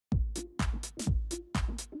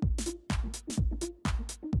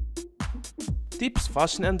Tips,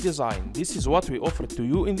 fashion and design. This is what we offer to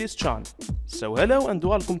you in this channel. So hello and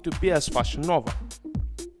welcome to PS Fashion Nova.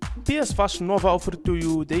 PS Fashion Nova offers to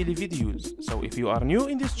you daily videos. So if you are new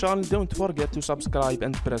in this channel, don't forget to subscribe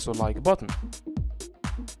and press the like button.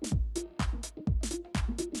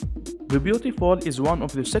 The Beautiful is one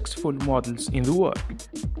of the successful models in the world.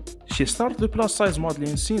 She started plus size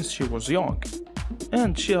modeling since she was young,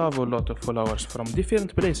 and she has a lot of followers from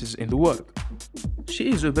different places in the world. She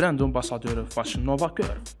is a brand ambassador of Fashion Nova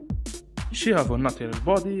Curve. She has a natural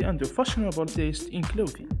body and a fashionable taste in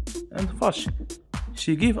clothing and fashion.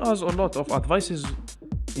 She gives us a lot of advices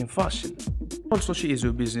in fashion. Also, she is a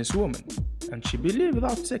businesswoman, and she believes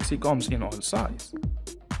that sexy comes in all sizes.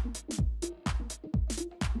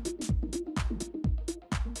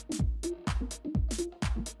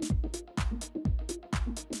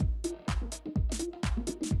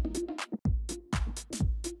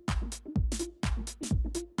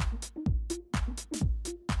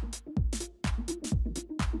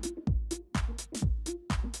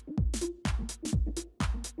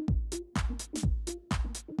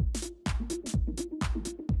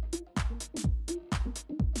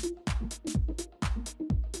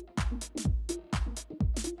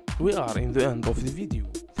 We are in the end of the video.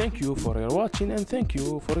 Thank you for your watching and thank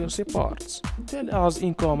you for your support. Tell us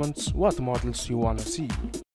in comments what models you wanna see.